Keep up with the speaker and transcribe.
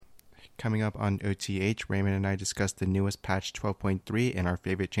Coming up on OTH, Raymond and I discussed the newest patch 12.3 and our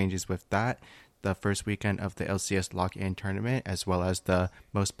favorite changes with that, the first weekend of the LCS Lock-In tournament, as well as the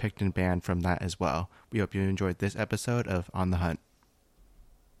most picked and banned from that as well. We hope you enjoyed this episode of On the Hunt.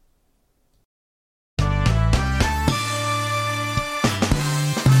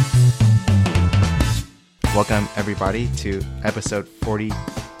 Welcome, everybody, to episode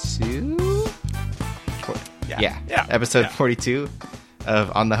 42? Yeah. Episode 42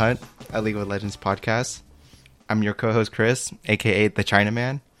 of On the Hunt, a League of Legends podcast. I'm your co-host, Chris, a.k.a. the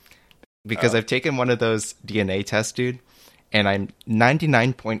Chinaman. Because I've taken one of those DNA tests, dude, and I'm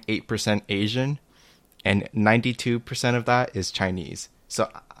 99.8% Asian, and 92% of that is Chinese. So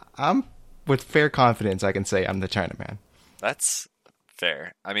I'm, with fair confidence, I can say I'm the Chinaman. That's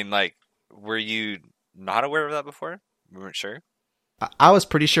fair. I mean, like, were you not aware of that before? We weren't sure? I was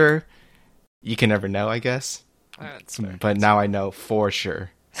pretty sure. You can never know, I guess. That's fair. But now I know for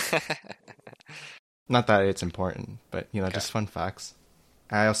sure. Not that it's important, but, just fun facts.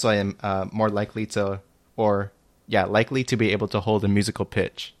 I also am more likely to be able to hold a musical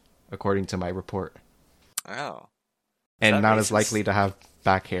pitch, according to my report. Oh. And not as likely to have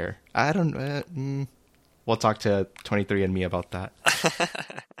back hair. I don't... we'll talk to 23andMe about that.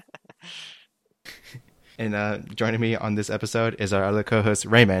 And joining me on this episode is our other co-host,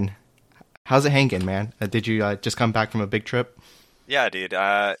 Raymond. How's it hanging, man? Did you just come back from a big trip? Yeah, dude.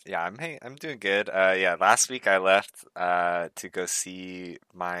 I'm doing good. Last week I left to go see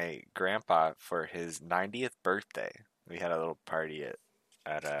my grandpa for his 90th birthday. We had a little party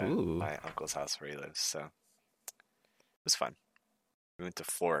at my uncle's house where he lives, so it was fun. We went to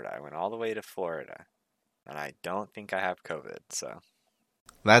Florida. I went all the way to Florida, and I don't think I have COVID, so...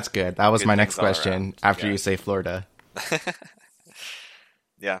 That's good. That was my next question after you say Florida.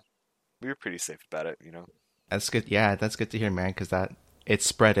 Yeah, we were pretty safe about it, That's good. Yeah, that's good to hear, man, because it's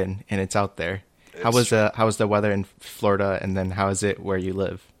spreading and it's out there. How was the weather in Florida, and then how is it where you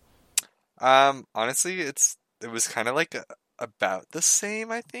live? Honestly, it was kind of like about the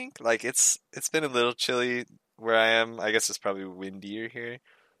same, I think. Like it's been a little chilly where I am. I guess it's probably windier here.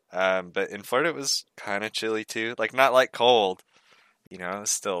 But in Florida it was kind of chilly too. Like not like cold. It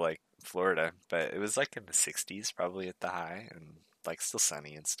was still like Florida, but it was like in the 60s probably at the high, and like still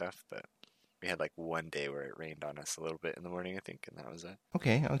sunny and stuff, but we had like one day where it rained on us a little bit in the morning, I think, and that was it.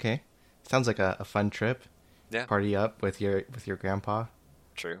 Okay. Sounds like a fun trip. Yeah. Party up with your grandpa.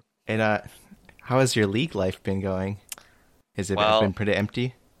 True. And how has your league life been going? Has it been pretty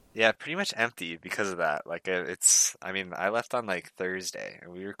empty? Yeah, pretty much empty because of that. Like I left on like Thursday,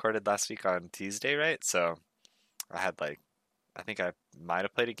 and we recorded last week on Tuesday, right? So I think I might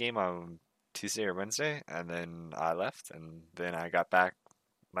have played a game on Tuesday or Wednesday, and then I left, and then I got back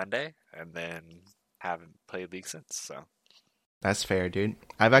Monday, and then haven't played League since, so. That's fair, dude.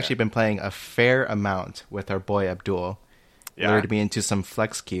 I've actually been playing a fair amount with our boy Abdul. Yeah. Lured me into some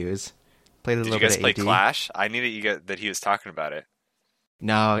flex queues. Played a little bit of AD. Did you guys play Clash? I knew that he was talking about it.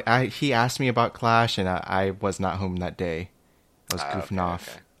 No, he asked me about Clash, and I was not home that day. I was goofing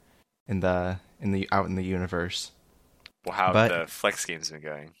off out in the universe. Well, how have the flex games been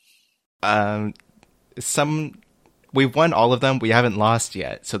going? We've won all of them. We haven't lost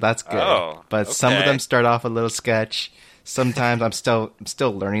yet, so that's good. But some of them start off a little sketch. Sometimes I'm still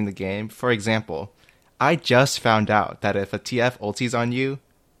learning the game. For example, I just found out that if a TF ultis on you,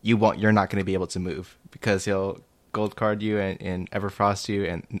 you're not going to be able to move because he'll gold card you and Everfrost you,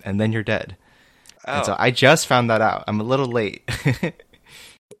 and then you're dead. Oh. And so I just found that out. I'm a little late.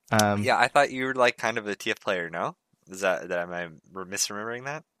 Yeah, I thought you were like kind of a TF player. No, am I misremembering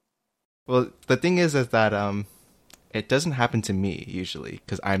that? Well, the thing is that it doesn't happen to me usually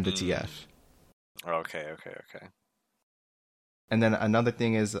because I'm the TF. Okay. And then another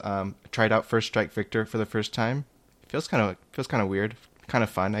thing is, tried out First Strike Victor for the first time. It feels kind of weird, kind of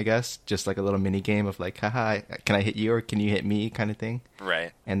fun, I guess. Just like a little mini game of like, haha, can I hit you or can you hit me, kind of thing.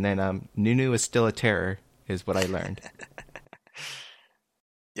 Right. And then Nunu is still a terror, is what I learned.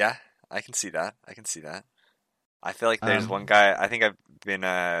 Yeah, I can see that. I feel like there's one guy. I think I've been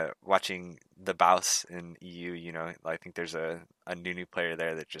watching the Baus in EU. I think there's a Nunu player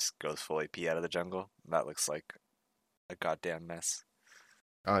there that just goes full AP out of the jungle. That looks like a goddamn mess.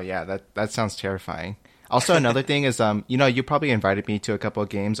 Oh yeah, that sounds terrifying. Also, another thing is, you probably invited me to a couple of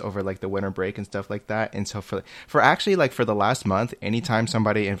games over like the winter break and stuff like that. And so for actually like for the last month, anytime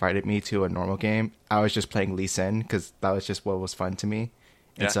somebody invited me to a normal game, I was just playing Lee Sin because that was just what was fun to me.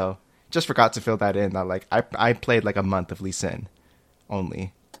 And so just forgot to fill that in. That like I played like a month of Lee Sin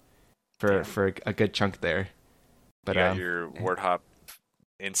only for a good chunk there. But you got your Warthog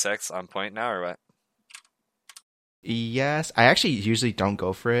insects on point now, or what? Yes, I actually usually don't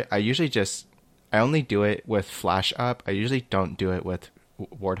go for it. I only do it with flash up. I usually don't do it with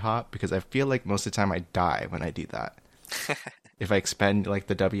ward hop because I feel like most of the time I die when I do that. If I expend like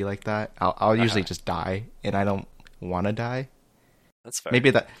the W like that, I'll usually Uh-huh. just die, and I don't want to die. That's fair.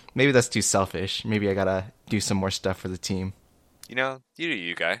 Maybe that's too selfish. Maybe I gotta do some more stuff for the team. You know, you do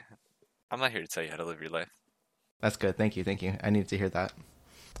you, guy. I'm not here to tell you how to live your life. That's good. Thank you. Thank you. I needed to hear that.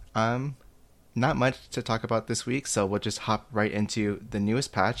 Um, Not much to talk about this week, so we'll just hop right into the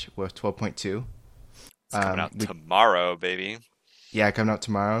newest patch with 12.2. It's coming out We tomorrow, baby. Yeah, coming out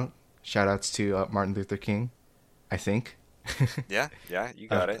tomorrow. Shout outs to Martin Luther King, I think. Yeah, yeah, you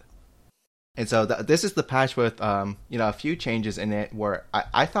uh, got it. and so this is the patch with a few changes in it where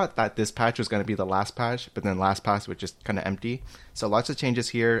I thought that this patch was going to be the last patch, but then last patch was just kind of empty. So lots of changes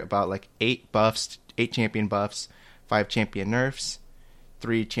here about like 8 buffs, 8 champion buffs, 5 champion nerfs,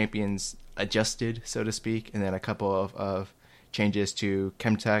 3 champions adjusted, so to speak, and then a couple of changes to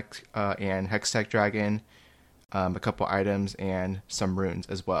Chemtech and Hextech Dragon, a couple items, and some runes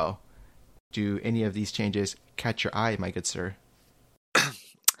as well. Do any of these changes catch your eye, my good sir?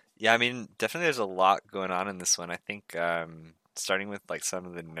 Yeah, I mean, definitely there's a lot going on in this one. I think starting with like some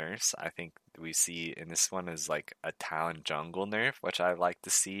of the nerfs, I think we see in this one is like a Talon jungle nerf, which I like to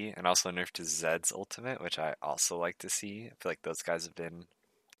see, and also a nerf to Zed's ultimate, which I also like to see. I feel like those guys have been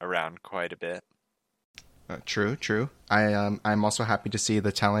around quite a bit. True, true. I'm also happy to see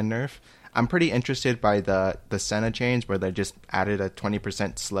the Talon nerf. I'm pretty interested by the Senna change where they just added a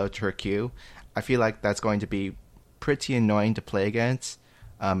 20% slow to her Q. I feel like that's going to be pretty annoying to play against,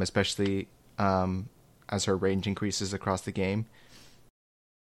 especially as her range increases across the game.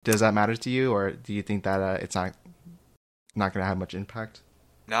 Does that matter to you, or do you think that it's not going to have much impact?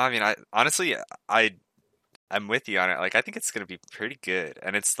 No, I mean, I honestly, I'm with you on it. Like, I think it's gonna be pretty good,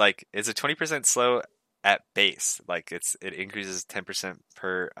 and it's like it's a 20% slow at base. Like, it increases 10%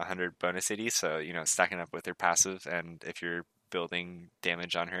 per 100 bonus AD. So stacking up with her passive, and if you're building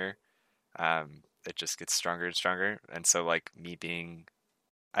damage on her, it just gets stronger and stronger. And so, like me being,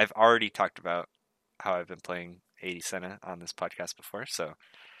 I've already talked about how I've been playing 80 Senna on this podcast before, so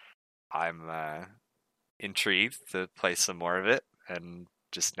I'm intrigued to play some more of it and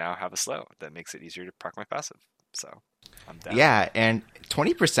just now have a slow that makes it easier to proc my passive. So I'm down. Yeah, and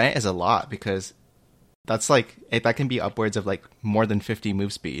 20% is a lot because that's like that can be upwards of like more than 50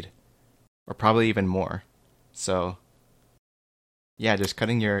 move speed, or probably even more. So yeah, just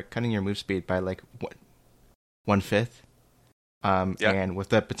cutting your move speed by like 1/5, Yeah, and with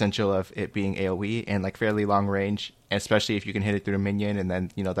the potential of it being AOE and like fairly long range, especially if you can hit it through a minion, and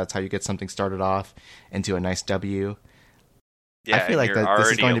then that's how you get something started off into a nice W. I yeah, feel and like you're that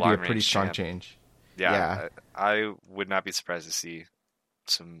this is already going a to be a long pretty range strong champ. change. Yeah, Yeah, I would not be surprised to see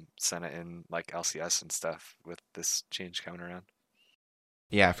some Senna in like LCS and stuff with this change coming around.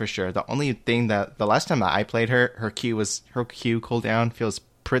 yeah, for sure. The only thing that the last time that I played her, her Q cooldown feels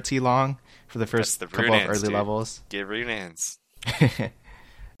pretty long for the That's first the couple of Runans, early dude. levels. Get Runans.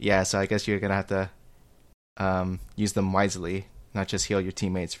 Yeah, so I guess you're gonna have to use them wisely, not just heal your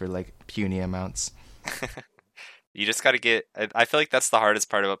teammates for like puny amounts. You just got to get. I feel like that's the hardest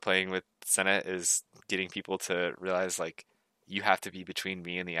part about playing with Senna is getting people to realize like you have to be between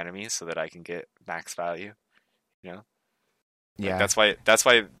me and the enemy so that I can get max value. You know, like Yeah, that's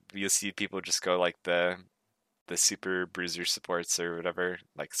why you see people just go like the super bruiser supports or whatever,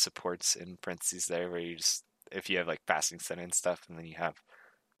 like supports in parentheses there, where you just if you have like fasting Senna and stuff, and then you have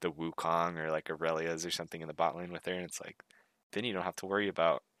the Wukong or like Aurelia's or something in the bot lane with her, and it's like then you don't have to worry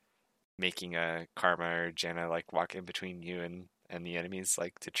about making a Karma or Janna like walk in between you and the enemies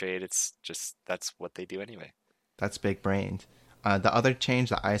like to trade. It's just that's what they do anyway. that's big brained. The other change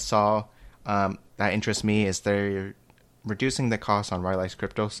that I saw that interests me is they're reducing the cost on Rylai's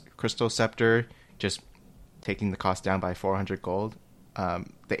Crystal Scepter, just taking the cost down by 400 gold.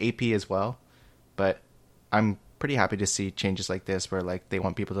 The AP as well, but I'm pretty happy to see changes like this where like they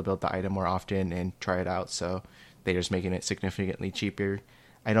want people to build the item more often and try it out, so they're just making it significantly cheaper.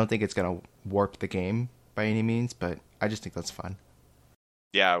 I don't think it's gonna warp the game by any means, but I just think that's fun.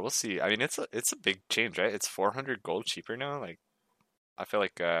 Yeah, we'll see. I mean, it's a big change, right? It's 400 gold cheaper now. Like I feel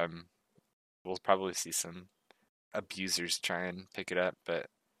like we'll probably see some abusers try and pick it up, but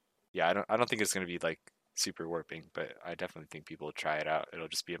yeah, I don't think it's gonna be like super warping, but I definitely think people will try it out. It'll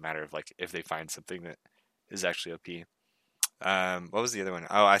just be a matter of like if they find something that is actually OP. What was the other one?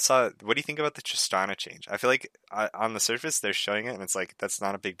 Oh, I saw. What do you think about the Tristana change? I feel like on the surface they're showing it, and it's like that's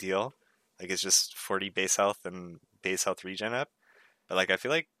not a big deal. Like it's just 40 base health and base health regen up. But like I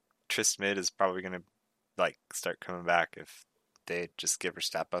feel like Trist mid is probably gonna like start coming back if they just give her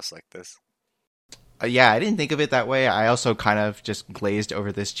stat buffs like this. Yeah, I didn't think of it that way. I also kind of just glazed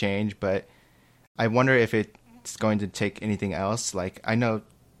over this change, but I wonder if it's going to take anything else. Like, I know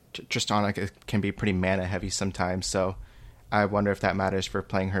Tristana can be pretty mana heavy sometimes, so I wonder if that matters for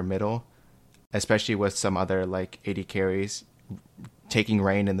playing her middle, especially with some other like AD carries taking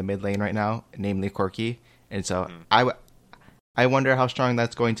reign in the mid lane right now, namely Corki. And so I wonder how strong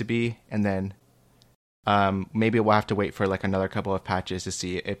that's going to be, and then maybe we'll have to wait for like another couple of patches to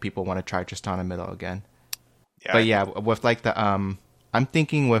see if people want to try Tristana middle again. Yeah, but yeah, with like the I'm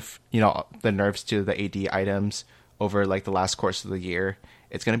thinking with the nerfs to the AD items over like the last course of the year,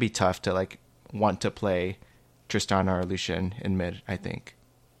 it's gonna be tough to like want to play Tristana or Lucian in mid, I think.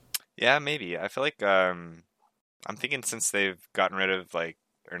 Yeah, maybe. I feel like I'm thinking since they've gotten rid of like,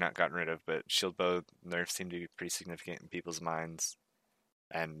 or not gotten rid of, but shield bow nerfs seem to be pretty significant in people's minds.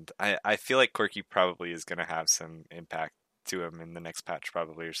 And I feel like Corki probably is going to have some impact to him in the next patch,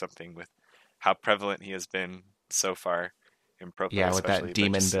 probably, or something, with how prevalent he has been so far in Pro Play. Yeah, with that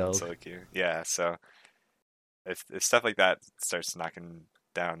demon build. Yeah, so if stuff like that starts knocking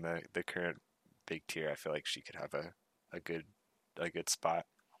down the current big tier, I feel like she could have a good spot.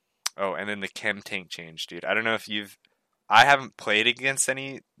 Oh, and then the chem tank change, dude. I don't know if I haven't played against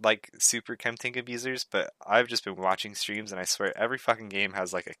any like super chem tank abusers, but I've just been watching streams, and I swear every fucking game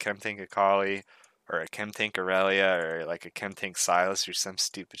has like a chem tank Akali or a chem tank Aurelia or like a chem tank Sylas or some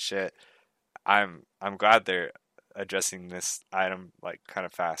stupid shit. I'm glad they're addressing this item like kind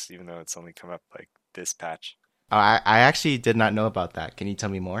of fast, even though it's only come up like this patch. Oh, I actually did not know about that. Can you tell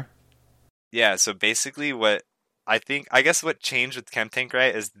me more? Yeah, so basically I guess what changed with chem tank,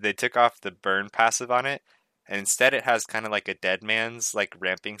 right, is they took off the burn passive on it. And instead it has kind of like a dead man's like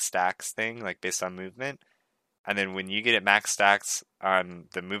ramping stacks thing, like based on movement. And then when you get it max stacks on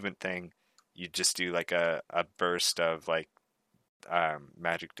the movement thing, you just do like a burst of like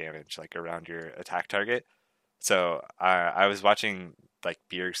magic damage like around your attack target. So I was watching like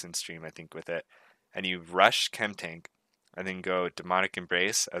Bjergsen stream, I think, with it. And you rush Chem Tank and then go Demonic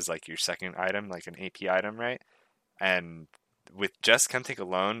Embrace as like your second item, like an AP item, right? And with just Chem Tank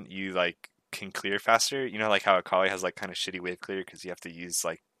alone, you like can clear faster. You know, like how Akali has like kind of shitty wave clear because you have to use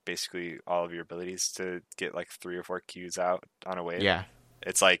like basically all of your abilities to get like 3 or 4 Qs out on a wave. Yeah.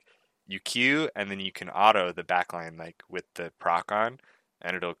 It's like you Q and then you can auto the backline like with the proc on,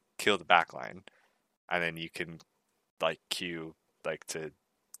 and it'll kill the backline. And then you can like Q like to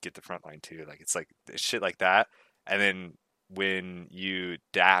get the front line too. Like it's like shit like that. And then when you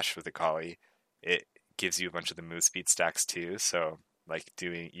dash with Akali, it gives you a bunch of the move speed stacks too. So like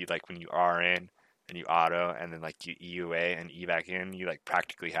when you R in and you auto and then like you E away and E back in, you like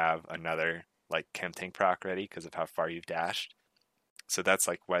practically have another like chem tank proc ready because of how far you've dashed. So that's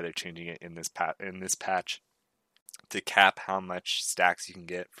like why they're changing it in this patch to cap how much stacks you can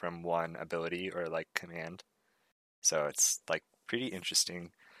get from one ability or like command. So it's like pretty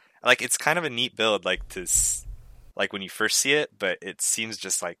interesting. Like it's kind of a neat build, like like when you first see it, but it seems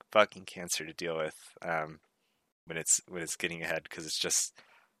just like fucking cancer to deal with when it's getting ahead, because it's just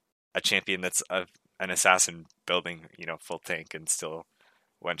a champion that's an assassin building, full tank and still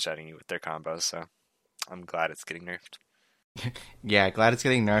one-shotting you with their combos. So I'm glad it's getting nerfed. Yeah, glad it's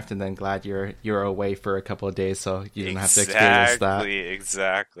getting nerfed, and then glad you're away for a couple of days, so you didn't have to experience that.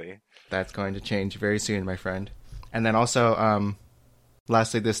 Exactly. That's going to change very soon, my friend. And then also,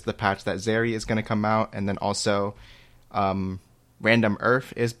 lastly, this is the patch that Zeri is going to come out, and then also, Random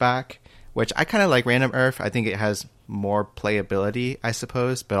Earth is back, which I kind of like Random Earth. I think it has more playability, I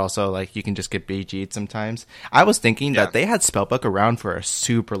suppose, but also like you can just get BG'd sometimes. I was thinking that they had Spellbook around for a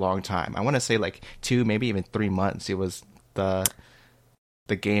super long time. I want to say like 2, maybe even 3 months. It was the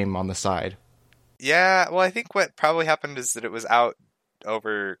game on the side. Yeah, well, I think what probably happened is that it was out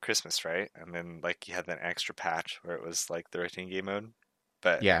over Christmas, right? And then like you had that extra patch where it was like the rotating game mode.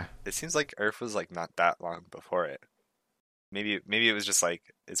 But yeah, it seems like Earth was like not that long before it. Maybe it was just like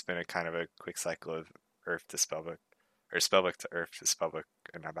it's been a kind of a quick cycle of Earth to Spellbook, or Spellbook to Earth to Spellbook,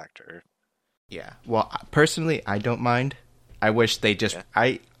 and now back to Earth. Yeah. Well, personally, I don't mind. I wish they just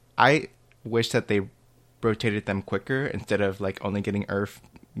I wish that they rotated them quicker instead of like only getting Earth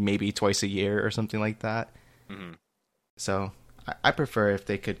maybe twice a year or something like that. Mm-hmm. So I prefer if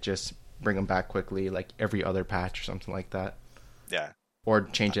they could just bring them back quickly, like every other patch or something like that. Yeah. Or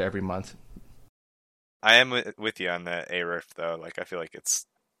change it every month. I am with you on the A-Riff, though. Like, I feel like it's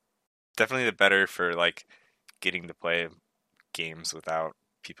definitely the better for, like, getting to play games without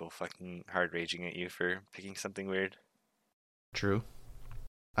people fucking hard raging at you for picking something weird. True.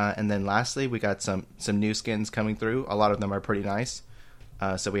 And then lastly, we got some new skins coming through. A lot of them are pretty nice.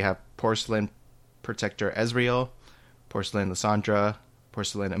 So we have Porcelain Protector Ezreal, Porcelain Lissandra,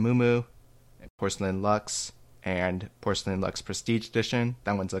 Porcelain Amumu, Porcelain Lux, and Porcelain Lux Prestige Edition.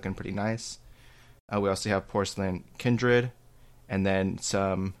 That one's looking pretty nice. We also have Porcelain Kindred, and then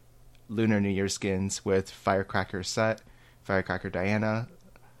some Lunar New Year skins with Firecracker Set, Firecracker Diana,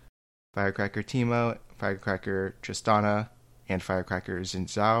 Firecracker Teemo, Firecracker Tristana, and Firecracker Xin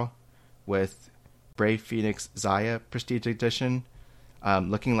Zhao, with Brave Phoenix Xayah Prestige Edition,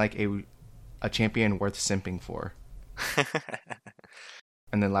 looking like a champion worth simping for.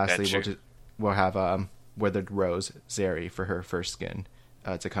 And then lastly, we'll have Withered Rose Zeri for her first skin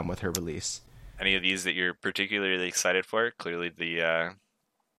to come with her release. Any of these that you're particularly excited for? Clearly the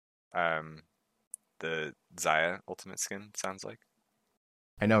Xayah Ultimate skin sounds like.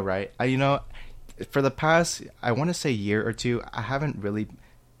 I know, right? For the past, I want to say year or two, I haven't really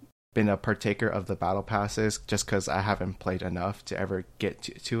been a partaker of the battle passes just because I haven't played enough to ever get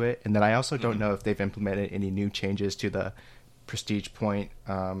to it. And then I also don't know if they've implemented any new changes to the prestige point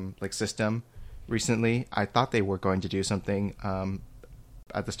system recently. I thought they were going to do something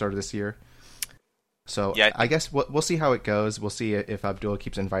at the start of this year. So yeah, I guess we'll see how it goes. We'll see if Abdul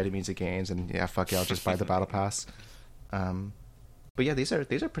keeps inviting me to games, and yeah, fuck it, I'll just buy the battle pass. But yeah, these are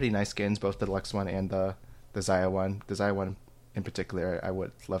pretty nice skins, both the Deluxe one and the Xayah one. The Xayah one in particular, I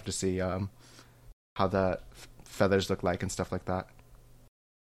would love to see how the feathers look like and stuff like that.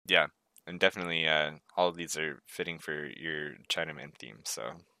 Yeah, and definitely all of these are fitting for your Chinaman theme.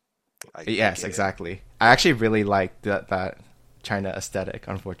 So yes, exactly. I actually really like that China aesthetic,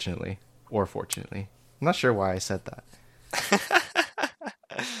 unfortunately. Or fortunately. I'm not sure why I said that.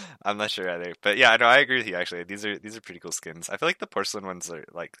 I'm not sure either. But yeah, no, I agree with you actually. These are pretty cool skins. I feel like the porcelain ones are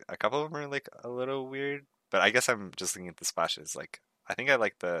like a couple of them are like a little weird, but I guess I'm just looking at the splashes. Like I think I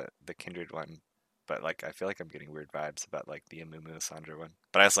like the Kindred one, but like I feel like I'm getting weird vibes about like the Amumu Sandra one.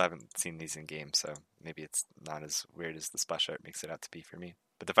 But I also haven't seen these in game, so maybe it's not as weird as the splash art makes it out to be for me.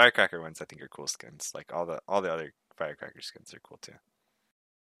 But the Firecracker ones I think are cool skins. Like all the other Firecracker skins are cool too.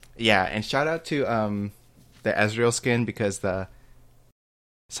 Yeah, and shout out to the Ezreal skin because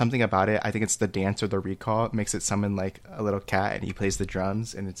something about it, I think it's the dance or the recall, it makes it summon like a little cat and he plays the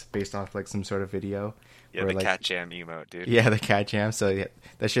drums and it's based off like some sort of video. Yeah, the cat jam emote, dude. Yeah, the cat jam. So yeah,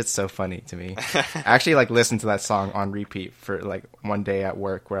 that shit's so funny to me. I actually like listened to that song on repeat for like one day at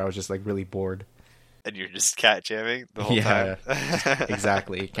work where I was just like really bored. And you're just cat jamming the whole time? Yeah,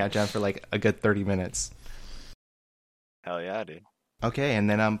 exactly. Cat jam for like a good 30 minutes. Hell yeah, dude. Okay, and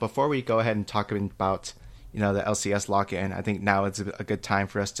then before we go ahead and talk about, the LCS lock-in, I think now is a good time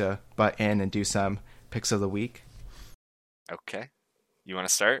for us to butt in and do some picks of the week. Okay. You want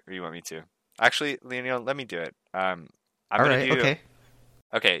to start, or you want me to? Actually, Leonel, let me do it. Okay.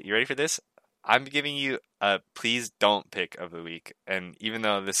 Okay, you ready for this? I'm giving you a please don't pick of the week, and even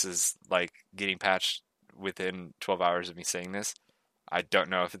though this is like getting patched within 12 hours of me saying this, I don't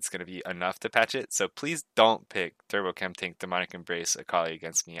know if it's going to be enough to patch it, so please don't pick Turbo Chem Tank Demonic Embrace Akali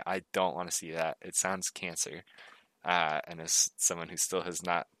against me. I don't want to see that. It sounds cancer. And as someone who still has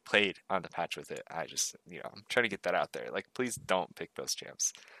not played on the patch with it, I just, I'm trying to get that out there. Like, please don't pick those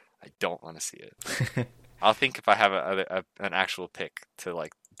champs. I don't want to see it. I'll think if I have an actual pick to,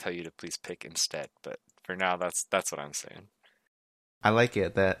 like, tell you to please pick instead, but for now, that's what I'm saying. I like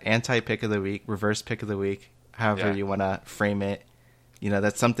it. The anti-pick of the week, reverse pick of the week, however you want to frame it.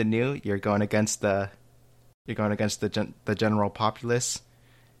 That's something new. You're going against the general populace.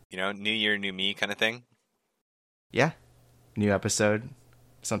 New year, new me kind of thing. Yeah, new episode,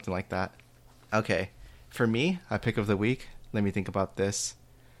 something like that. Okay, for me, a pick of the week. Let me think about this.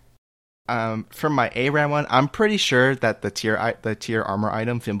 For my ARAM one, I'm pretty sure that the tier armor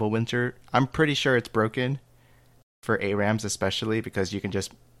item, Fimbulwinter, I'm pretty sure it's broken for ARAMs especially because you can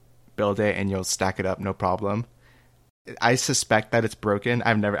just build it and you'll stack it up no problem. I suspect that it's broken.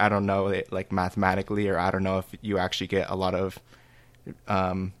 I don't know it like mathematically, or I don't know if you actually get a lot of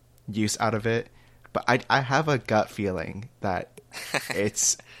use out of it. But I have a gut feeling that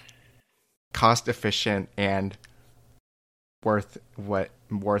it's cost efficient and worth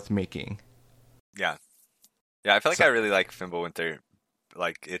making. Yeah. I feel like I really like Fimbulwinter.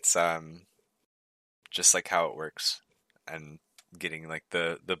 Like it's just like how it works, and getting like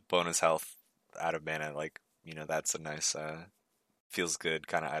the bonus health out of mana, like. That's a nice, feels good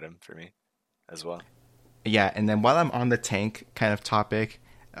kind of item for me as well. Yeah, and then while I'm on the tank kind of topic,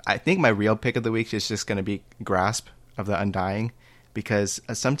 I think my real pick of the week is just going to be Grasp of the Undying, because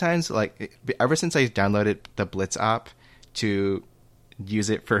sometimes, like, ever since I downloaded the Blitz app to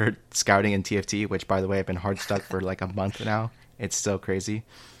use it for scouting and TFT, which, by the way, I've been hard stuck for like a month now. It's so crazy.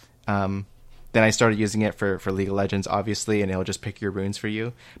 Then I started using it for League of Legends, obviously, and it'll just pick your runes for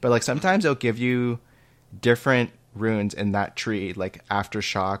you. But, like, sometimes it'll give you different runes in that tree, like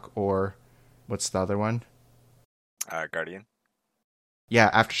Aftershock or what's the other one? Guardian.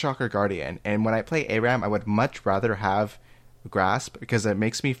 Yeah, Aftershock or Guardian. And when I play ARAM, I would much rather have Grasp because it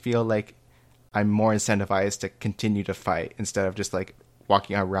makes me feel like I'm more incentivized to continue to fight instead of just like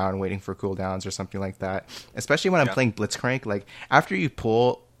walking around waiting for cooldowns or something like that. Especially when I'm playing Blitzcrank, like after you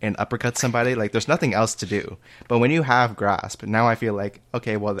pull and uppercut somebody, like there's nothing else to do. But when you have Grasp, now I feel like,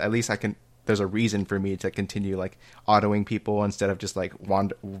 okay, well at least I can, there's a reason for me to continue like autoing people instead of just like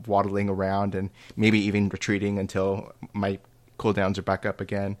waddling around and maybe even retreating until my cooldowns are back up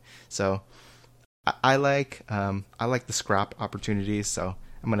again. So I like the scrap opportunities, so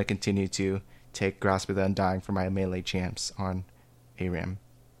I'm going to continue to take Grasp of the Undying for my melee champs on ARAM.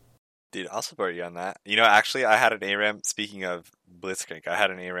 Dude, I'll support you on that. You know, actually, I had an ARAM, speaking of Blitzcrank, I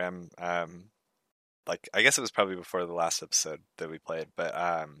had an ARAM, like, I guess it was probably before the last episode that we played, but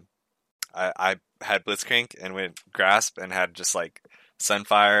I had Blitzcrank and went Grasp and had just, like,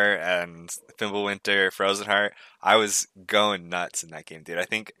 Sunfire and Fimbulwinter, Frozen Heart. I was going nuts in that game, dude. I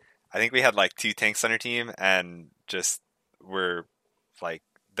think we had, like, 2 tanks on our team and just were, like,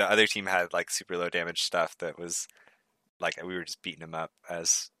 the other team had, like, super low damage stuff that was, like, we were just beating them up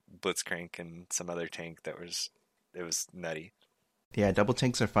as Blitzcrank and some other tank it was nutty. Yeah, double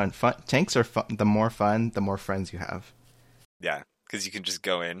tanks are fun. Tanks are fun. The more fun, the more friends you have. Yeah, because you can just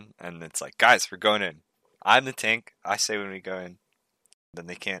go in and it's like, guys, we're going in. I'm the tank. I say when we go in. Then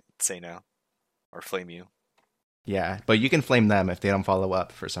they can't say no or flame you. Yeah, but you can flame them if they don't follow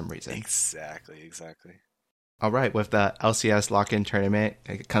up for some reason. Exactly. All right, with the LCS lock-in tournament,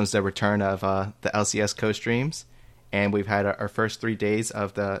 it comes the return of the LCS co-streams, and we've had our first 3 days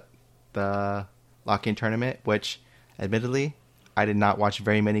of the lock-in tournament, which, admittedly, I did not watch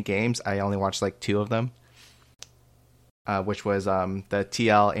very many games. I only watched like 2 of them, which was the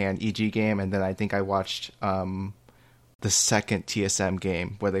TL and EG game, and then I think I watched the second TSM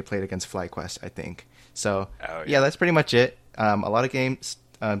game where they played against FlyQuest, I think. So, yeah, that's pretty much it. A lot of games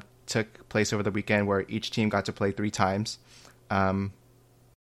took place over the weekend where each team got to play 3 times.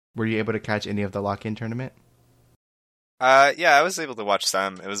 Were you able to catch any of the lock-in tournament? Yeah, I was able to watch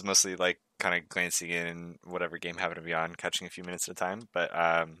some. It was mostly like kind of glancing in and whatever game happened to be on, catching a few minutes at a time. But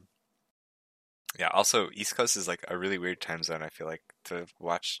yeah, also East Coast is like a really weird time zone, I feel like, to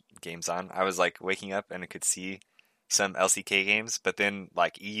watch games on. I was like waking up and I could see some LCK games, but then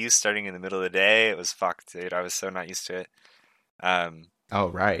like EU starting in the middle of the day, it was fucked, dude. I was so not used to it. Oh,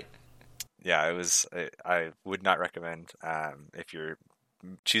 right. Yeah, it was. I would not recommend if you're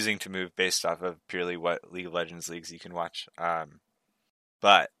choosing to move based off of purely what League of Legends leagues you can watch.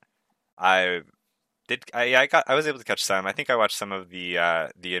 But I was able to catch some. I think I watched some of the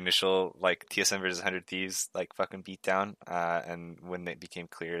initial like TSM versus 100 Thieves like fucking beatdown. And when it became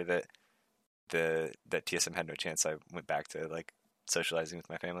clear that that TSM had no chance, I went back to like socializing with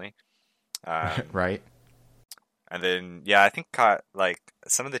my family. Right. And then yeah, I think caught like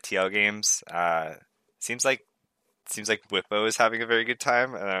some of the TL games. Seems like Whippo is having a very good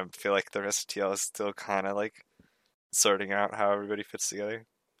time, and I feel like the rest of TL is still kind of like sorting out how everybody fits together.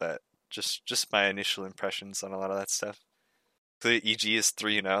 But just my initial impressions on a lot of that stuff. The EG is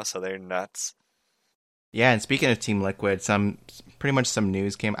 3-0, so they're nuts. Yeah, and speaking of Team Liquid, pretty much some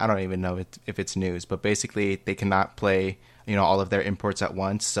news came. I don't even know if it's news, but basically they cannot play, all of their imports at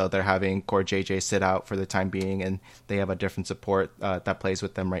once, so they're having Core JJ sit out for the time being, and they have a different support that plays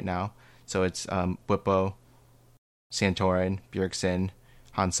with them right now. So it's Whippo, Santorin, Bjergsen,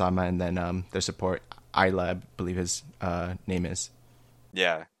 Hansama, and then their support, Isla, I believe his name is.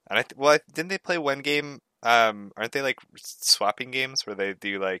 Yeah, and didn't they play one game? Aren't they like swapping games where they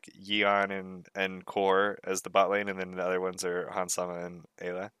do like Yeon and Core as the bot lane, and then the other ones are Hansama and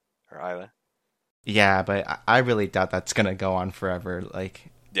Isla? Yeah, but I really doubt that's gonna go on forever. Like,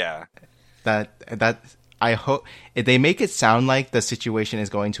 yeah, that I hope they make it sound like the situation is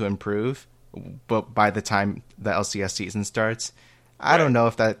going to improve, but by the time the LCS season starts, I don't know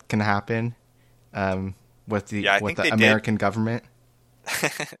if that can happen. With the American government.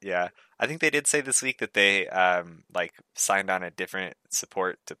 Yeah, I think they did say this week that they like signed on a different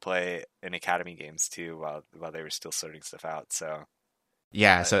support to play in academy games too while they were still sorting stuff out. So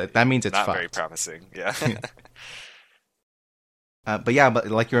yeah, so that means it's not fucked. Very promising. Yeah. But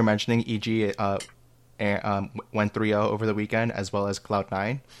like you were mentioning, EG went 3-0 over the weekend, as well as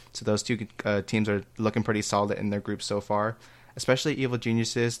Cloud9. So those two teams are looking pretty solid in their group so far. Especially Evil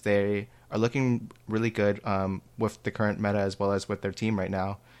Geniuses, they are looking really good with the current meta as well as with their team right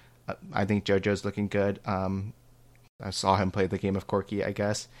now. I think JoJo's looking good. I saw him play the game of Corki, I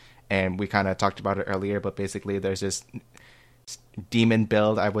guess, and we kind of talked about it earlier, but basically there's this demon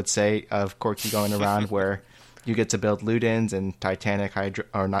build, I would say, of Corki going around where you get to build Ludens and Titanic Hydra,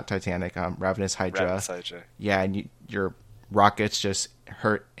 or not Titanic, Ravenous Hydra. Ravenous Hydra. Yeah, and your rockets just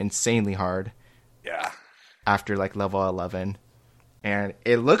hurt insanely hard. Yeah. After like level 11, and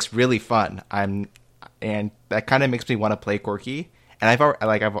it looks really fun. And that kind of makes me want to play Corki. And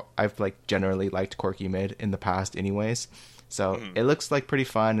I've like generally liked Corki mid in the past, anyways. So it looks like pretty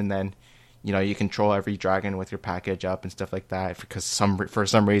fun. And then, you know, you control every dragon with your package up and stuff like that. Because for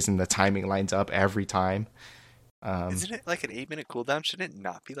some reason the timing lines up every time. Isn't it like an 8-minute cooldown? Shouldn't it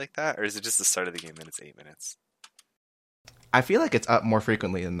not be like that, or is it just the start of the game that it's 8 minutes? I feel like it's up more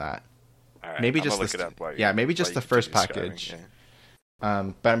frequently than that. All right, maybe I'm just look it up maybe just the first package.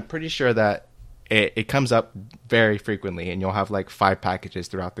 Yeah. But I'm pretty sure that it comes up very frequently, and you'll have like 5 packages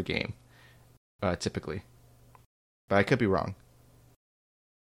throughout the game, typically. But I could be wrong.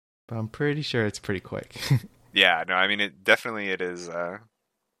 But I'm pretty sure it's pretty quick. Yeah, no, I mean it definitely is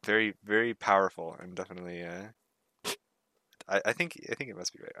very, very powerful, and definitely I think it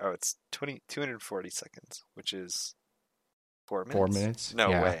must be right. Oh, it's 240 seconds, which is 4 minutes. 4 minutes? No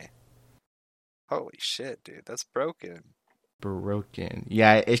way. Holy shit, dude, that's broken.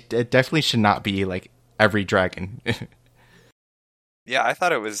 Yeah, it definitely should not be like every dragon. Yeah, I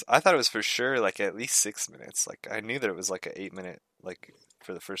thought it was for sure like at least 6 minutes. Like I knew that it was like an 8-minute like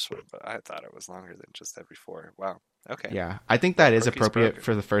for the first one, but I thought it was longer than just every 4. Wow. Okay. Yeah, I think that is appropriate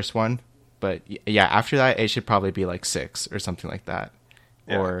for the first one, but yeah, after that it should probably be like 6 or something like that.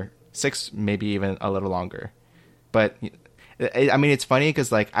 Yeah. Or 6, maybe even a little longer. But I mean, it's funny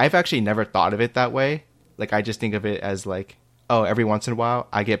because like I've actually never thought of it that way. Like I just think of it as like, oh, every once in a while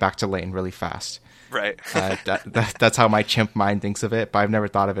I get back to lane really fast. Right. That's how my chimp mind thinks of it. But I've never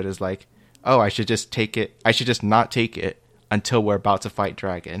thought of it as like, oh, I should just take it. I should just not take it until we're about to fight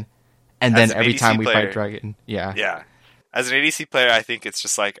dragon, and then every time we fight dragon, yeah. As an ADC player, I think it's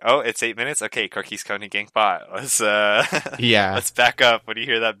just like, oh, it's 8 minutes. Okay, Corki's coming to gank bot. Let's let's back up when you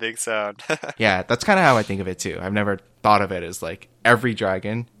hear that big sound. Yeah, that's kind of how I think of it too. I've never thought of it as like every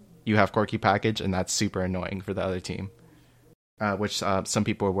dragon you have Corki package, and that's super annoying for the other team. Which some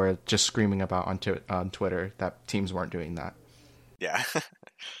people were just screaming about on Twitter that teams weren't doing that. Yeah,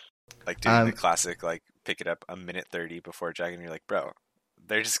 like doing the classic like pick it up a minute 30 before dragon. You're like, bro,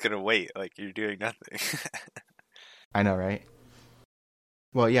 they're just gonna wait. Like you're doing nothing. I know, right?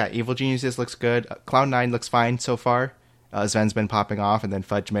 Well, yeah, Evil Geniuses looks good. Cloud9 looks fine so far. Sven's been popping off, and then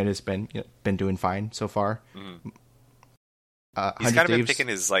Fudge Mid has been doing fine so far. Mm-hmm. He's kind of been picking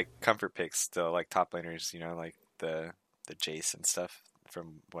his like comfort picks still, like top laners, like the Jace and stuff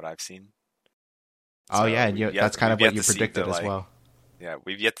from what I've seen. Oh yeah, that's kind of what you predicted as well. Yeah,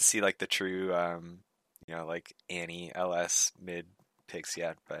 we've yet to see like the true, like Annie LS mid picks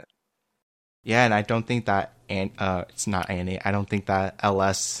yet, but yeah, and I don't think that it's not Annie. I don't think that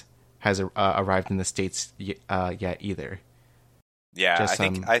LS has arrived in the States yet either. Yeah, I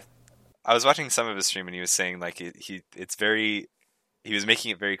think I was watching some of his stream and he was saying like he was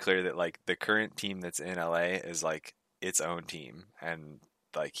making it very clear that like the current team that's in LA is like its own team, and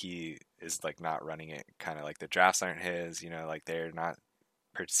like he is like not running it, kind of like the drafts aren't his, like they're not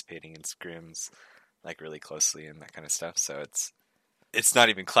participating in scrims like really closely and that kind of stuff. So it's not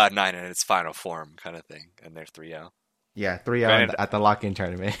even Cloud9 in its final form kind of thing, and they're 3-0. Yeah, 3-0 at the lock-in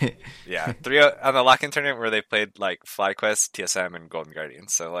tournament. Yeah, 3-0 on the lock-in tournament where they played like FlyQuest, TSM, and Golden Guardian.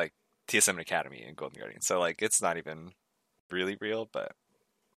 So like TSM Academy and Golden Guardian. So like it's not even really real, but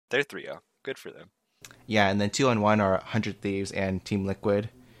they're 3-0. Good for them. Yeah, and then 2-1 are 100 Thieves and Team Liquid.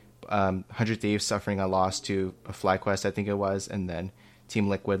 100 Thieves suffering a loss to FlyQuest, I think it was, and then Team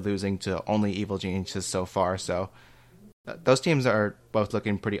Liquid losing to only Evil Geniuses so far. So those teams are both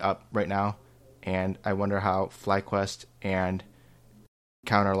looking pretty up right now, and I wonder how FlyQuest and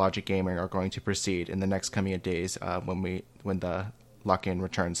Counter Logic Gaming are going to proceed in the next coming days when the lock-in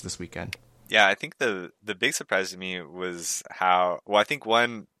returns this weekend. Yeah, I think the big surprise to me was how I think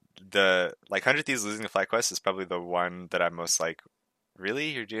the 100 Thieves losing to FlyQuest is probably the one that I'm most like, really?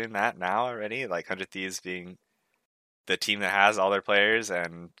 You're doing that now already? Like 100 Thieves being the team that has all their players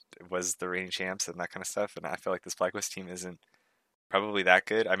and was the reigning champs and that kind of stuff. And I feel like this FlyQuest team isn't probably that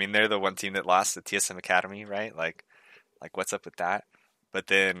good. I mean, they're the one team that lost the TSM Academy, right? Like what's up with that? But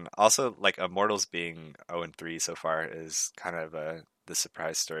then also like Immortals being 0-3 so far is kind of the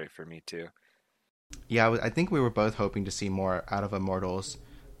surprise story for me too. Yeah, I think we were both hoping to see more out of Immortals.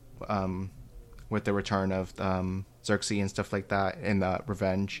 With the return of Xerxes and stuff like that in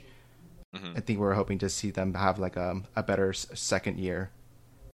Revenge. Mm-hmm. I think we were hoping to see them have like a better second year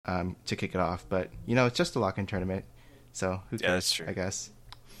to kick it off. But, it's just a lock-in tournament. So who cares, that's true. I guess.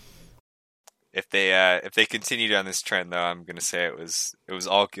 If they continue down this trend, though, I'm going to say it was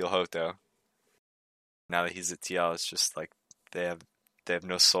all Gilhoto. now that he's at TL, it's just like they have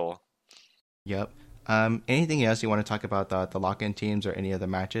no soul. Yep. Anything else you want to talk about the lock-in teams or any of the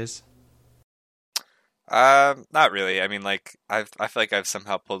matches? Not really. I mean, like I feel like I've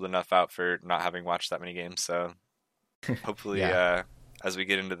somehow pulled enough out for not having watched that many games. So hopefully, Yeah. as we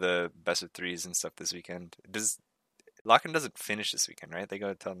get into the best of threes and stuff this weekend, Lock-in doesn't finish this weekend, right? They go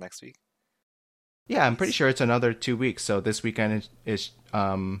until next week. Yeah, I'm pretty sure it's another 2 weeks. So this weekend is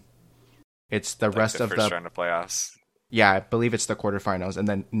it's the Like rest the of first the round of playoffs. yeah, I believe it's the quarterfinals, and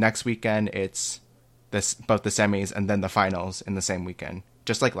then next weekend it's this both the semis and then the finals in the same weekend,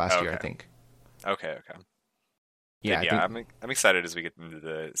 just like last year, I Okay. think. Okay. Yeah, Then I yeah, think I'm excited as we get into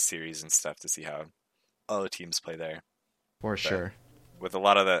the series and stuff to see how all the teams play there. for But sure. with a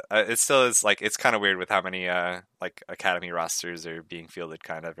lot of the, it still is like it's kind of weird with how many like academy rosters are being fielded,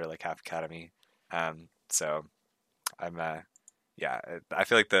 kind of, or like half academy. So I'm yeah, I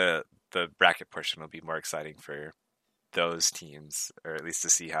feel like the bracket portion will be more exciting for those teams, or at least to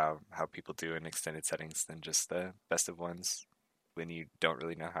see how people do in extended settings than just the best of ones when you don't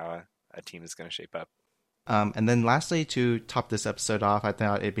really know how a team is going to shape up. And then lastly, to top this episode off, I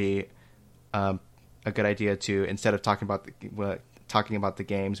thought it'd be um, a good idea to instead of talking about the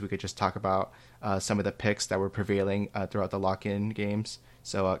games, we could just talk about some of the picks that were prevailing throughout the lock-in games.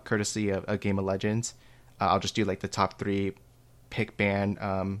 So, courtesy of a Game of Legends, I'll just do like the top three pick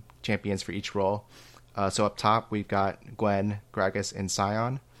ban champions for each role. So up top, we've got Gwen, Gragas, and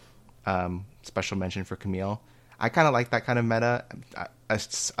Sion. Special mention for Camille. I kind of like that kind of meta.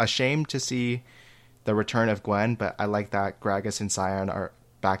 It's a shame to see the return of Gwen, but I like that Gragas and Sion are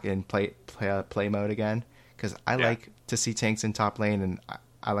back in play mode again, because I Yeah, like to see tanks in top lane, and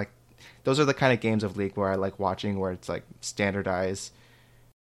I like those are the kind of games of League where I like watching, where it's like standardized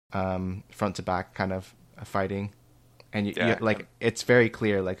front to back kind of fighting, and yeah, like it's very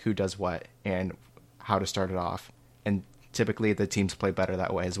clear like who does what and how to start it off, and typically the teams play better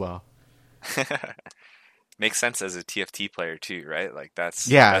that way as well. makes sense as a TFT player too, right? Like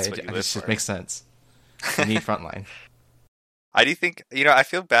Yeah, that's it, what you it live just for. makes sense. You need frontline. I do think I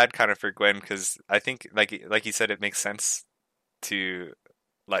feel bad kind of for Gwen because I think like you said, it makes sense to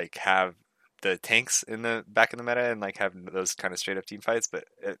like have the tanks in the back in the meta and like have those kind of straight up team fights. But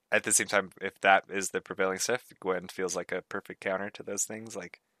at the same time, if that is the prevailing stuff, Gwen feels like a perfect counter to those things,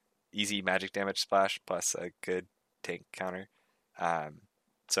 like easy magic damage splash plus a good tank counter. Um,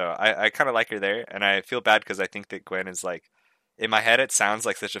 so I kind of like her there, and I feel bad because I think that Gwen is like in my head it sounds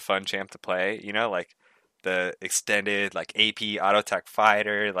like such a fun champ to play. Like the extended like AP auto attack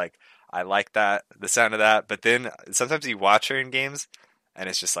fighter. Like I like that the sound of that. But then sometimes you watch her in games and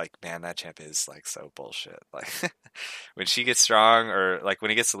it's just like, man, that champ is like so bullshit. Like when she gets strong, or like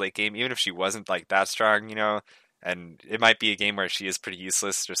when it gets to late game, even if she wasn't like that strong, and it might be a game where she is pretty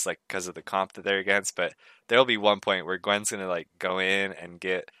useless just like because of the comp that they're against, but there'll be one point where Gwen's gonna like go in and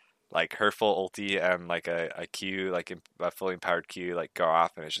get like her full ulti and like a Q, like a fully empowered Q, like go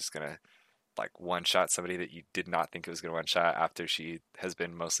off, and it's just gonna like one shot somebody that you did not think it was gonna one shot after she has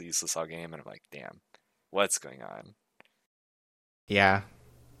been mostly useless all game, and I'm like, damn, what's going on? Yeah,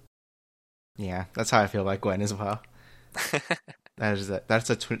 yeah, that's how I feel about Gwen as well. That's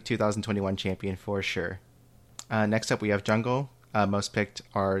a 2021 champion for sure. Next up, we have jungle. Most picked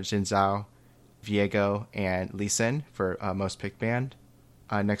are Jin Zhao, Viego, and Lee Sin for most picked band.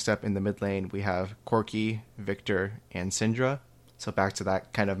 Next up in the mid lane, we have Corki, Victor, and Syndra. So back to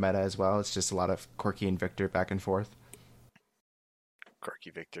that kind of meta as well. It's just a lot of Corki and Victor back and forth.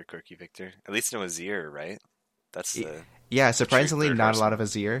 Corki Victor, Corki Victor. At least no Azir, right? That's the Yeah, the true surprisingly, third not a lot horseman. of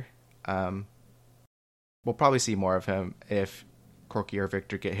Azir. Um, we'll probably see more of him if Corki or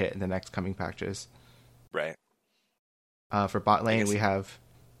Victor get hit in the next coming patches. Right. For bot I lane, guess we have.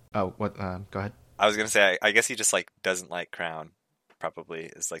 Oh, what? Go ahead. I was gonna say I guess he just like doesn't like Crown. Probably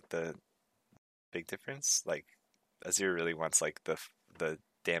is like the big difference. Like Azir really wants like the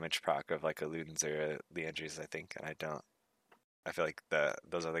damage proc of like a Ludens or a Leandries, I think, and I don't. I feel like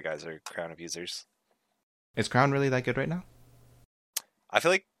those other guys are Crown abusers. Is Crown really that good right now? I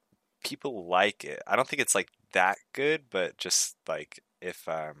feel like people like it. I don't think it's like that good, but just like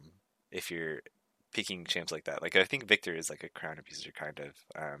if you're picking champs like that, like I think Victor is like a Crown abuser kind of.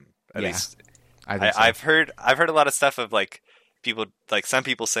 At Yeah, least I think so. I've heard a lot of stuff of like people, like some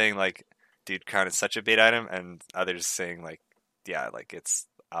people saying like, dude, Crown is such a bait item, and others saying like, yeah, like it's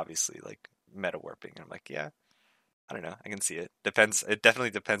obviously like meta warping. I'm like, yeah, I don't know, I can see it. Depends. It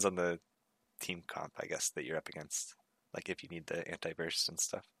definitely depends on the team comp, I guess, that you're up against. Like if you need the anti burst and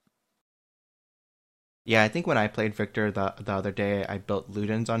stuff. Yeah, I think when I played Victor the other day, I built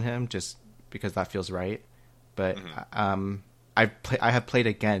Ludens on him just because that feels right. But Hmm. um, I have played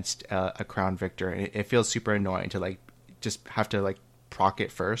against a Crown Victor, and it feels super annoying to like just have to like proc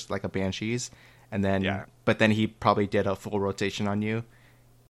it first, like a Banshees, and then but then he probably did a full rotation on you,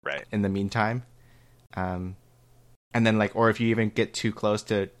 right? In the meantime, and then like, or if you even get too close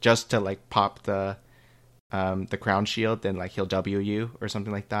to just to like pop the Crown Shield, then like he'll W you or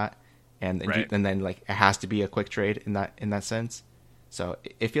something like that, and and then like it has to be a quick trade in that sense. So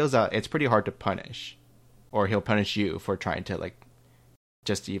it feels it's pretty hard to punish, or he'll punish you for trying to like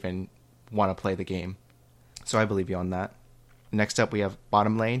just even want to play the game. So I believe you on that. Next up, we have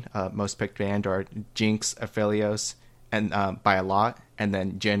bottom lane. Most picked band are Jinx, Aphelios, and by a lot, and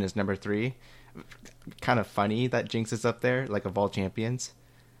then Jhin is number 3. Kind of funny that Jinx is up there, like of all champions.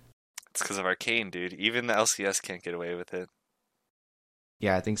 It's because of Arcane, dude. Even the LCS can't get away with it.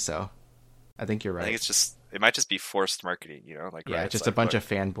 Yeah, I think so. I think you're right. I think it might just be forced marketing, you know? Like, yeah, just like, a bunch of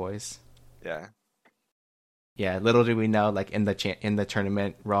fanboys. Yeah. Yeah, little do we know, like in the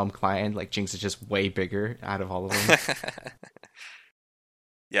tournament Realm client, like Jinx is just way bigger out of all of them.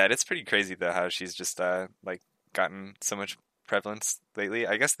 Yeah, it's pretty crazy though how she's just like gotten so much prevalence lately.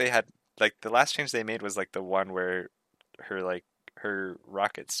 I guess they had like the last change they made was like the one where her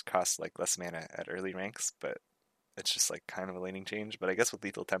rockets cost like less mana at early ranks, but it's just like kind of a laning change. But I guess with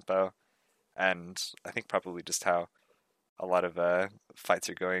lethal tempo, and I think probably just how a lot of fights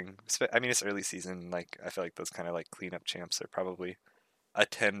are going. I mean, it's early season. Like I feel like those kind of like cleanup champs are probably a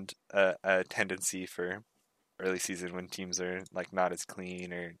tendency for early season when teams are like not as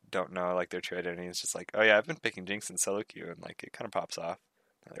clean or don't know like their true identity. It's just like, oh yeah, I've been picking Jinx in solo queue, and like it kind of pops off.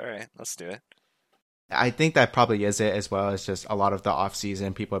 Like, all right, let's do it. I think that probably is it, as well as just a lot of the off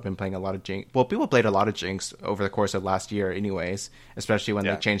season. People have been playing a lot of Jinx. Well, people played a lot of Jinx over the course of last year, anyways. Especially when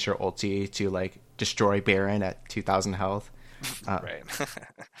they changed her ulti to like destroy Baron at 2,000 health. Right.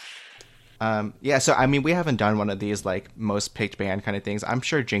 Yeah. So I mean, we haven't done one of these like most picked band kind of things. I'm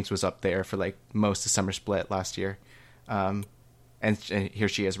sure Jinx was up there for like most of Summer Split last year, and here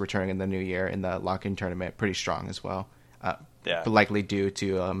she is returning in the new year in the lock-in tournament, pretty strong as well. But likely due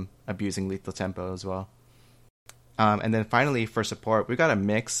to abusing lethal tempo as well. And then finally for support, we've got a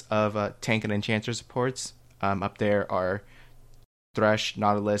mix of tank and enchanter supports. Up there are Thresh,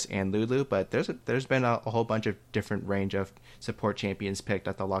 Nautilus, and Lulu, but there's been a whole bunch of different range of support champions picked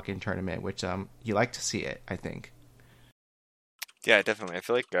at the lock-in tournament, which you like to see it, I think. Yeah, definitely. I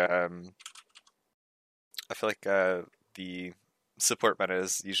feel like the support meta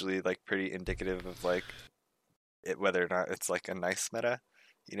is usually like pretty indicative of like whether or not it's like a nice meta,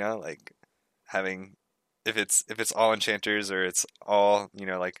 you know, like having if it's all enchanters or it's all, you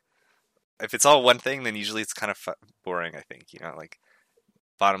know, like if it's all one thing, then usually it's kind of boring, I think, you know, like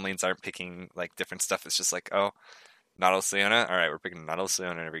bottom lanes aren't picking like different stuff. It's just like, oh, Nautilus Leona, all right, we're picking Nautilus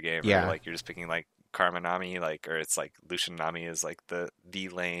Leona in every game. Yeah. Or like you're just picking like Karma Nami, like, or it's like Lucian Nami is like the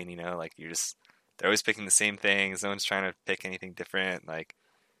lane, you know, like they're always picking the same things. No one's trying to pick anything different, like,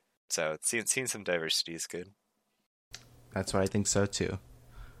 so seeing some diversity is good. That's what I think so too.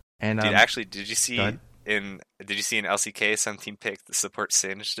 And dude, actually, did you see in LCK some team picked the support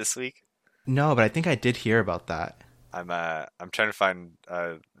Singed this week? No, but I think I did hear about that. I'm trying to find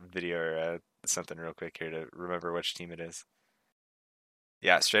a video or something real quick here to remember which team it is.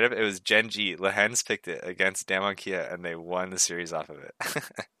 Yeah, straight up, it was Gen G. Lehens picked it against Damwon Kia, and they won the series off of it.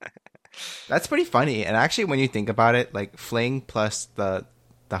 That's pretty funny. And actually, when you think about it, like Fling plus the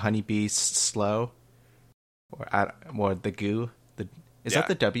Honeybee slow, or the goo, is that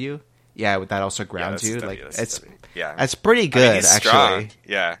the W? Yeah, that also grounds you. Like it's pretty good. I mean, actually. Strong.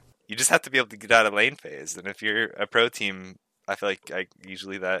 Yeah, you just have to be able to get out of lane phase, and if you're a pro team, I feel like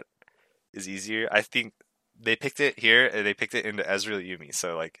usually that is easier. I think they picked it here. They picked it into Ezreal Yuumi.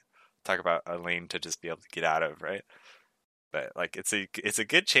 So like, talk about a lane to just be able to get out of, right? But like, it's a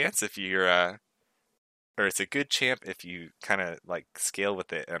good chance if you're or it's a good champ if you kind of like scale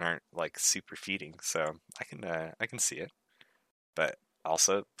with it and aren't like super feeding. So I can see it, but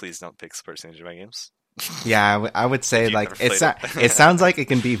also please don't pick support Singed in my games. Yeah, I would say like it sounds like it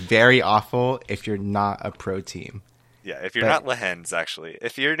can be very awful if you're not a pro team. Yeah, if you're not Lehens, actually,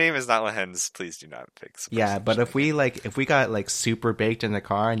 if your name is not Lehens, please do not pick. Yeah, but if we got like super baked in the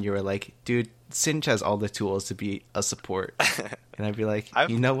car and you were like, dude, Singe has all the tools to be a support, and I'd be like,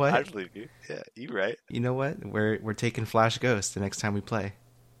 you know what? I believe you. Yeah, you're right. You know what? We're taking Flash Ghost the next time we play.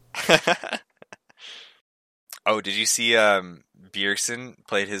 Oh, did you see Bjergsen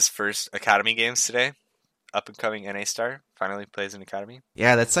played his first Academy games today? Up and coming NA star finally plays in Academy.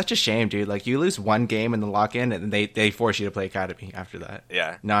 Yeah, that's such a shame, dude. Like you lose one game in the lock-in, and they force you to play Academy after that.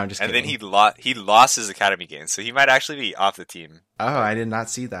 Yeah. No, I'm just kidding. And then he lost his Academy game, so he might actually be off the team. Oh, I did not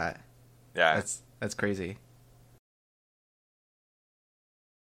see that. Yeah, that's crazy.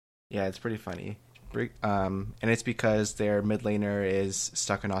 Yeah, it's pretty funny. And it's because their mid laner is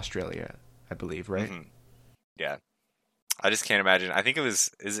stuck in Australia, I believe, right? Mm-hmm. Yeah. I just can't imagine. I think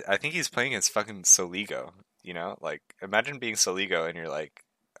I think he's playing as fucking Soligo, you know? Like, imagine being Soligo and you're like,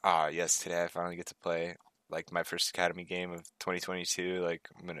 yes, today I finally get to play, like, my first Academy game of 2022. Like,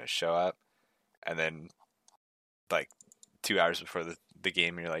 I'm gonna show up. And then, like, 2 hours before the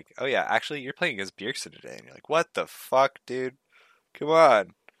game, you're like, oh yeah, actually, you're playing against Bjergsen today. And you're like, what the fuck, dude? Come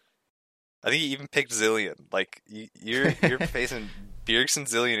on. I think he even picked Zilean. Like, you're facing Bjergsen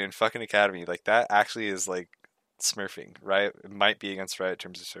Zilean in fucking Academy. Like, that actually is, like, smurfing, right? It might be against Riot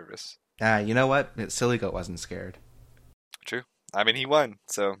terms of service. You know what? Siligo wasn't scared. True. I mean, he won,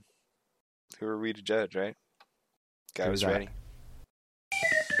 so who are we to judge, right? Guy was ready.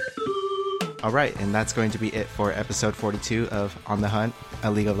 All right, and that's going to be it for episode 42 of On the Hunt,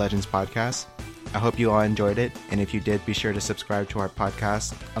 a League of Legends podcast. I hope you all enjoyed it, and if you did, be sure to subscribe to our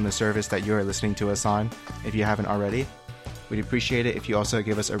podcast on the service that you are listening to us on if you haven't already. We'd appreciate it if you also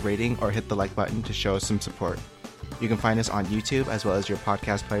give us a rating or hit the like button to show us some support. You can find us on YouTube as well as your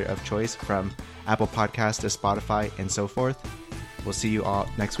podcast player of choice, from Apple Podcasts to Spotify and so forth. We'll see you all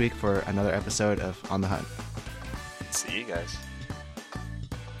next week for another episode of On the Hunt. See you guys.